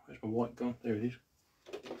 Where's my white gone? There it is.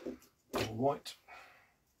 More white.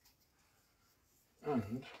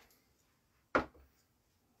 And I've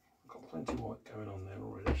got plenty of white going on there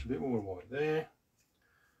already. There's a bit more white there.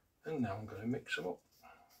 And now I'm going to mix them up.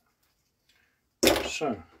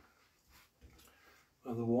 So,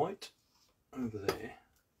 the white over there.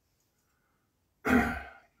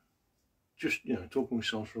 Just, talking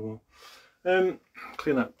myself for a while.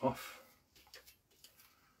 Clean that off.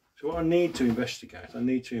 So what I need to investigate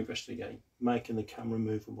making the camera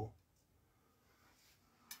movable,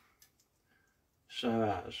 so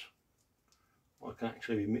as I can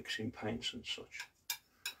actually be mixing paints and such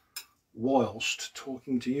whilst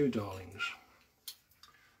talking to you darlings.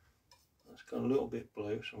 It's got a little bit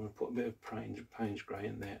blue, so I'm going to put a bit of Payne's grey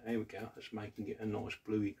in there. There we go, that's making it a nice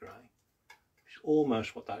bluey grey. It's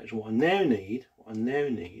almost what that is. What I now need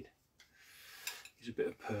is a bit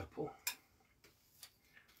of purple.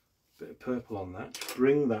 A bit of purple on that to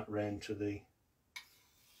bring that round to the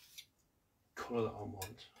colour that I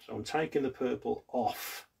want. So I'm taking the purple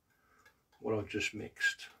off what I've just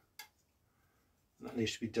mixed. And that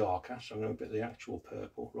needs to be darker, so I'm going to put the actual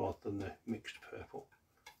purple rather than the mixed purple,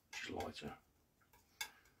 which is lighter.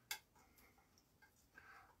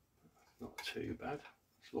 Not too bad.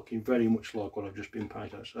 It's looking very much like what I've just been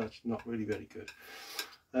painting, so that's not really very good.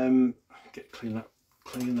 Clean that.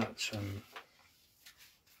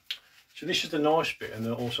 So this is the nice bit, and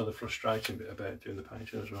also the frustrating bit about doing the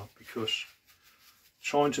painting as well, because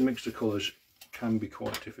trying to mix the colours can be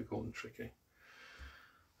quite difficult and tricky.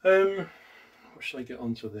 What should I get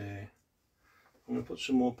onto there? I'm going to put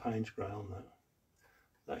some more Payne's grey on that.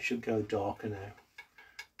 That should go darker now,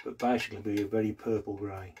 but basically be a very purple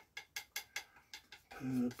grey.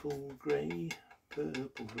 Purple grey,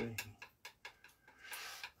 purple grey.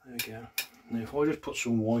 There we go. Now if I just put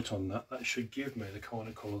some white on that, that should give me the kind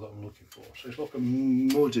of colour that I'm looking for. So it's like a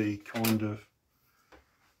muddy kind of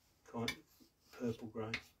purple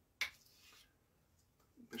grey.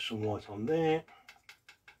 Put some white on there.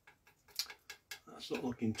 That's not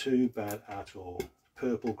looking too bad at all.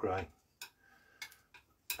 Purple grey.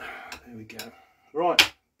 There we go.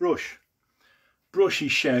 Right, brush. Brush, he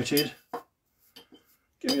shouted.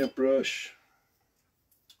 Give me a brush.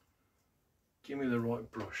 Give me the right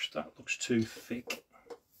brush. That looks too thick.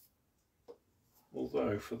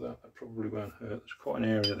 Although for that, that probably won't hurt. There's quite an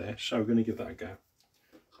area there, so we're going to give that a go.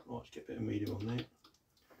 Right, let's get a bit of medium on there.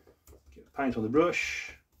 Get the paint on the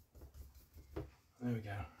brush. There we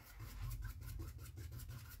go.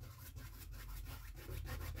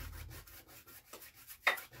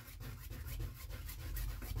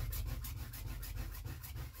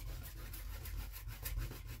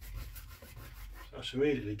 So that's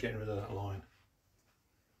immediately getting rid of that line.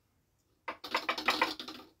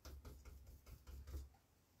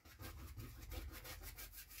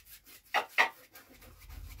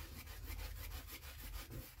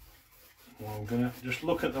 Well, I'm going to just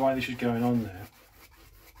look at the way this is going on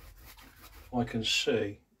now. I can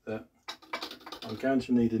see that I'm going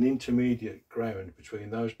to need an intermediate ground between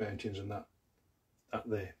those mountains and that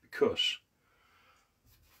there, because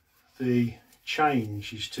the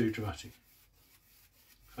change is too dramatic.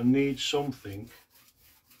 I need something,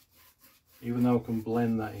 even though I can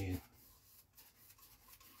blend that in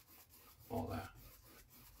like that,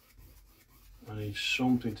 I need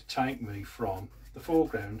something to take me from the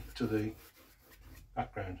foreground to the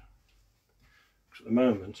background, because at the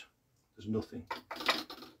moment there's nothing,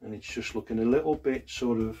 and it's just looking a little bit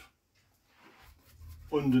sort of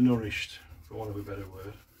undernourished, for want of a better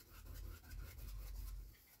word.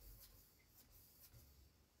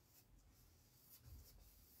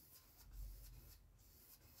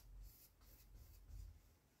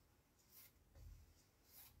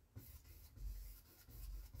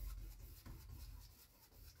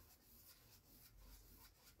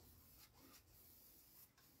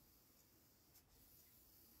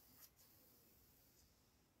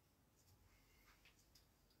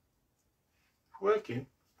 Working,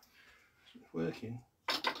 it's working,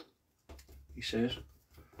 he says,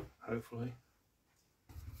 hopefully.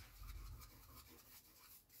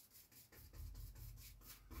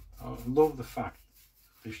 I love the fact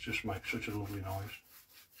this just makes such a lovely noise,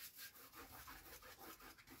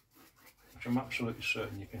 which I'm absolutely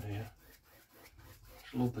certain you can hear.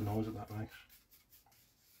 Just love the noise that makes.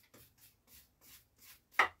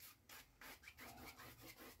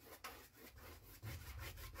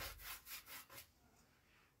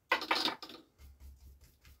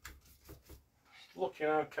 Looking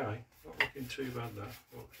okay, not looking too bad though,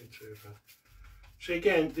 not looking too bad. See,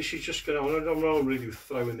 again, this is just going to, I'm not really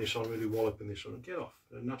throwing this on, really walloping this on. Get off,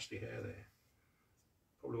 there's nasty hair there.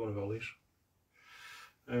 Probably one of Ollie's.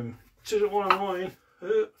 This isn't one of mine.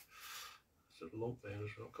 There's a lump there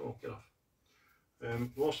as well, come on, get off.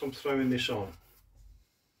 Whilst I'm throwing this on,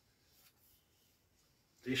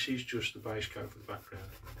 this is just the base coat for the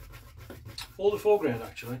background. Or the foreground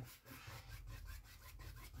actually.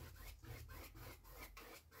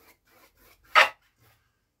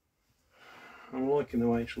 I'm liking the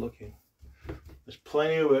way it's looking. There's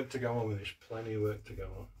plenty of work to go on with this, plenty of work to go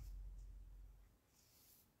on.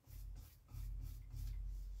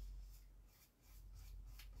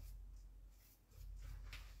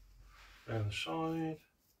 Down the side.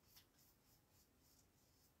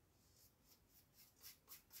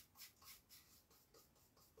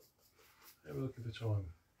 I'm looking for time.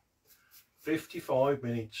 55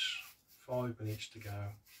 minutes, 5 minutes to go.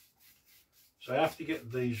 So I have to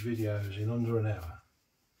get these videos in under an hour,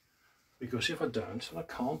 because if I don't, then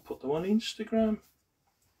I can't put them on Instagram.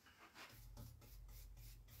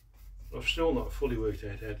 I've still not fully worked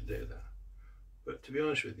out how to do that, but to be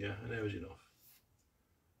honest with you, an hour's enough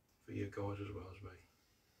for you guys as well as me.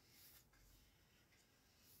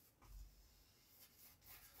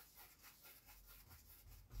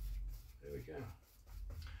 There we go.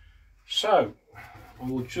 So I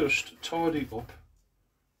will just tidy up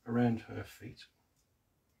around her feet.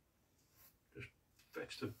 Just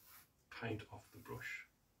fetch the paint off the brush.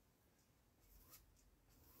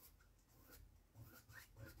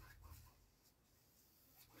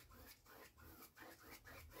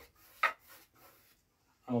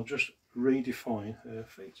 I'll just redefine her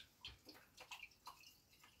feet.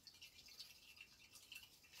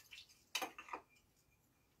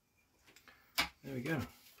 There we go.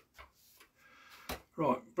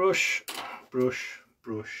 Right, brush, brush,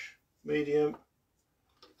 brush, medium,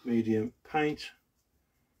 medium, paint,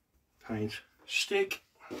 paint, stick,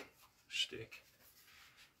 stick,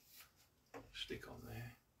 stick on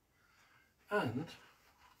there, and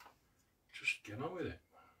just get on with it.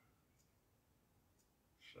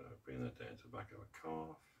 So bring that down to the back of a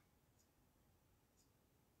calf.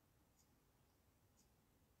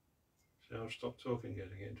 So I'll stop talking,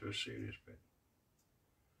 getting into a serious bit.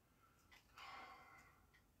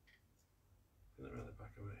 Around the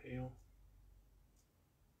back of her heel.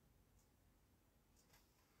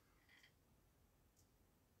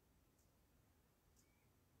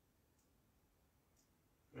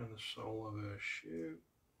 And the sole of her shoe.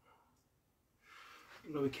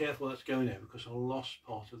 I'm going to be careful that's going out because I lost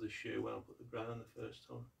part of the shoe when I put the grey on the first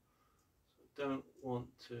time. So I don't want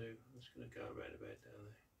to, I'm just going to go around about down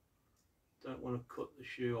there. Don't want to cut the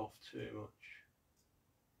shoe off too much.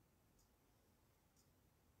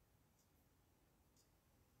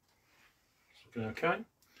 Okay,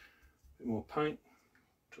 bit more paint,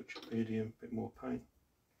 touch of medium, bit more paint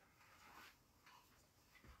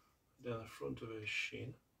down the front of her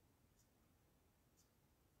shin.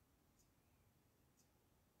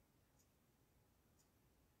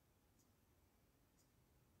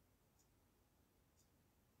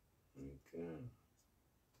 Okay,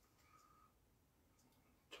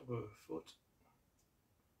 top of her foot.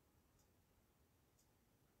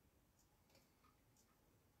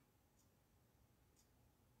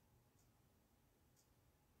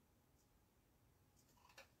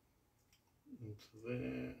 Into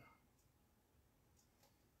there,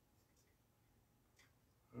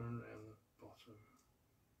 and around the bottom.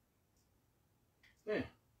 There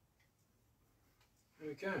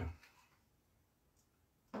we go.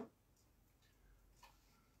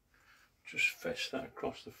 Just fetch that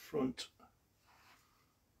across the front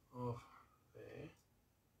of there.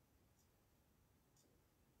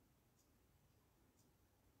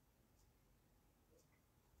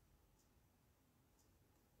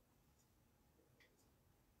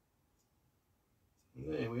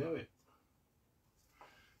 There we have it.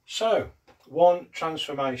 So, one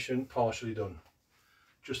transformation partially done.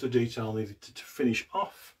 Just the detail needed to finish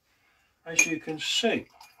off, as you can see.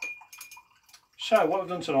 So, what I've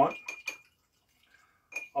done tonight,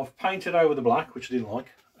 I've painted over the black, which I didn't like,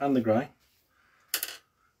 and the grey.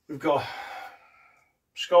 We've got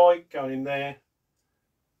sky going in there,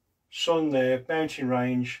 sun there, mountain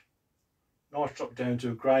range, nice drop down to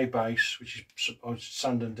a grey base, which is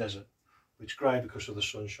sand and desert. It's grey because of the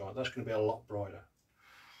sunshine. That's going to be a lot brighter.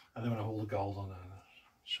 And then we'll have all the gold on there.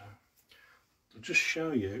 So I'll just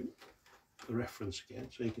show you the reference again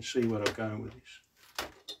so you can see where I'm going with this.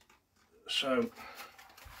 So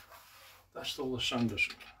that's all the sanders.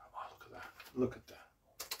 Oh, look at that. Look at that.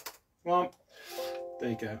 Well, there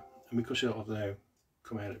you go. And because it'll now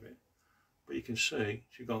come out of it. But you can see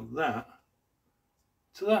you've got that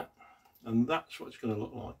to that. And that's what it's going to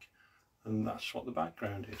look like. And that's what the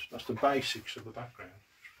background is. That's the basics of the background.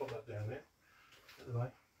 Just put that down there. Get the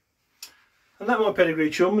way. And that, my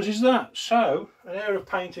pedigree chums, is that. So, an hour of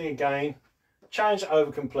painting again. Change it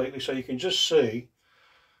over completely so you can just see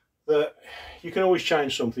that you can always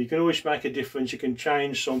change something. You can always make a difference. You can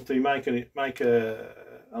change something, make a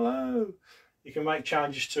hello. You can make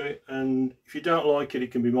changes to it, and if you don't like it,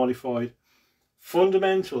 it can be modified.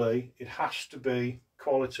 Fundamentally, it has to be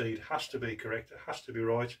quality. It has to be correct. It has to be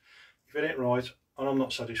right. If it ain't right, and I'm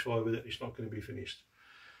not satisfied with it, it's not going to be finished.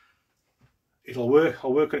 It'll work.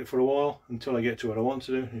 I'll work on it for a while until I get to what I want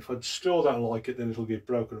to do. If I still don't like it, then it'll get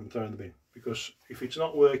broken and thrown in the bin. Because if it's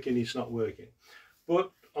not working, it's not working.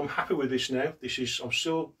 But I'm happy with this now. I've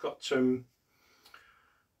still got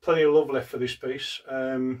plenty of love left for this piece,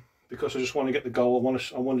 because I just want to get the gold.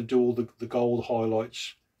 I want to do all the gold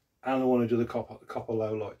highlights, and I want to do the copper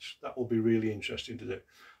lowlights. That will be really interesting to do.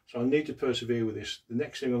 So I need to persevere with this. The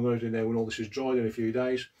next thing I'm going to do now, when all this is dried in a few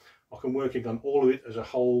days, I can work on all of it as a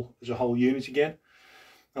whole unit again,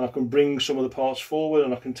 and I can bring some of the parts forward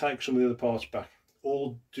and I can take some of the other parts back,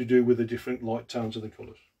 all to do with the different light tones of the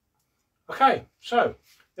colours. Okay, so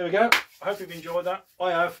there we go. I hope you've enjoyed that.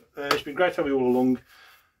 I have. It's been great to have you all along.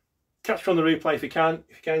 Catch me on the replay if you can.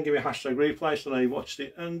 If you can, give me a hashtag replay so I know you watched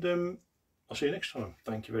it, and I'll see you next time.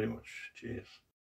 Thank you very much. Cheers.